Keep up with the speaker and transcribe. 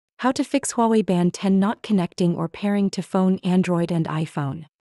How to fix Huawei Band 10 not connecting or pairing to phone, Android and iPhone.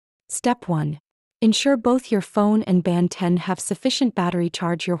 Step 1. Ensure both your phone and Band 10 have sufficient battery.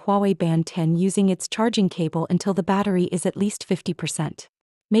 Charge your Huawei Band 10 using its charging cable until the battery is at least 50%.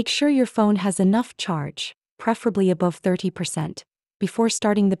 Make sure your phone has enough charge, preferably above 30%, before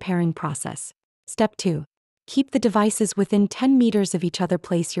starting the pairing process. Step 2. Keep the devices within 10 meters of each other.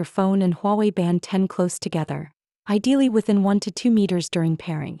 Place your phone and Huawei Band 10 close together, ideally within 1 to 2 meters during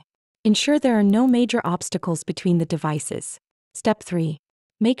pairing. Ensure there are no major obstacles between the devices. Step 3.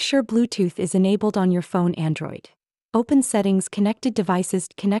 Make sure Bluetooth is enabled on your phone, Android. Open Settings, Connected Devices,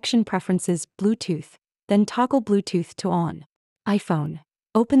 Connection Preferences, Bluetooth, then toggle Bluetooth to on. iPhone.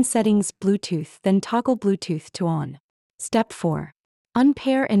 Open Settings, Bluetooth, then toggle Bluetooth to on. Step 4.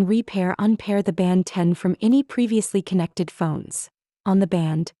 Unpair and repair. Unpair the Band 10 from any previously connected phones. On the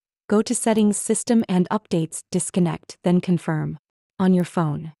Band, go to Settings, System and Updates, disconnect, then confirm. On your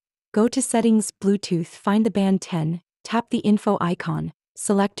phone, go to Settings, Bluetooth, find the Band 10, tap the info icon,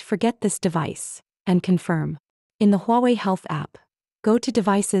 select Forget this device, and confirm. In the Huawei Health app, go to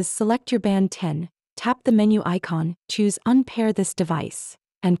Devices, select your Band 10, tap the menu icon, choose Unpair this device,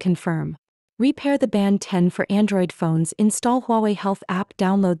 and confirm. Repair the Band 10 for Android phones. Install Huawei Health app.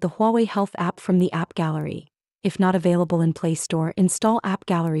 Download the Huawei Health app from the App Gallery. If not available in Play Store, install App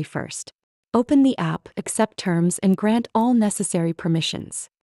Gallery first. Open the app, accept terms and grant all necessary permissions.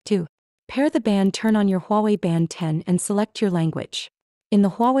 2. Pair the Band. Turn on your Huawei Band 10 and select your language. In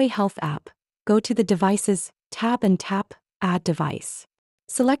the Huawei Health app, go to the Devices tab and tap Add Device.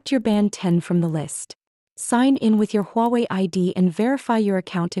 Select your Band 10 from the list. Sign in with your Huawei ID and verify your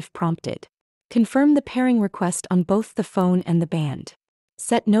account if prompted. Confirm the pairing request on both the phone and the Band.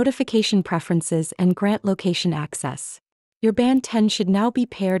 Set notification preferences and grant location access. Your Band 10 should now be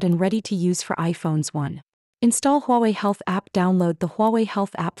paired and ready to use for iPhones. 1. Install Huawei Health app. Download the Huawei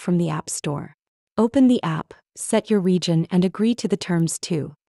Health app from the App Store. Open the app, set your region and agree to the terms.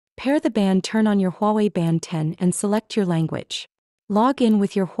 2. Pair the Band. Turn on your Huawei Band 10 and select your language. Log in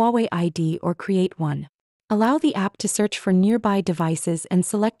with your Huawei ID or create one. Allow the app to search for nearby devices and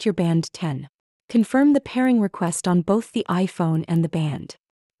select your Band 10. Confirm the pairing request on both the iPhone and the Band.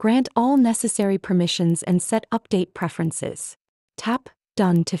 Grant all necessary permissions and set update preferences. Tap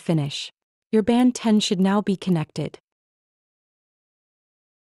Done to finish. Your Band 10 should now be connected.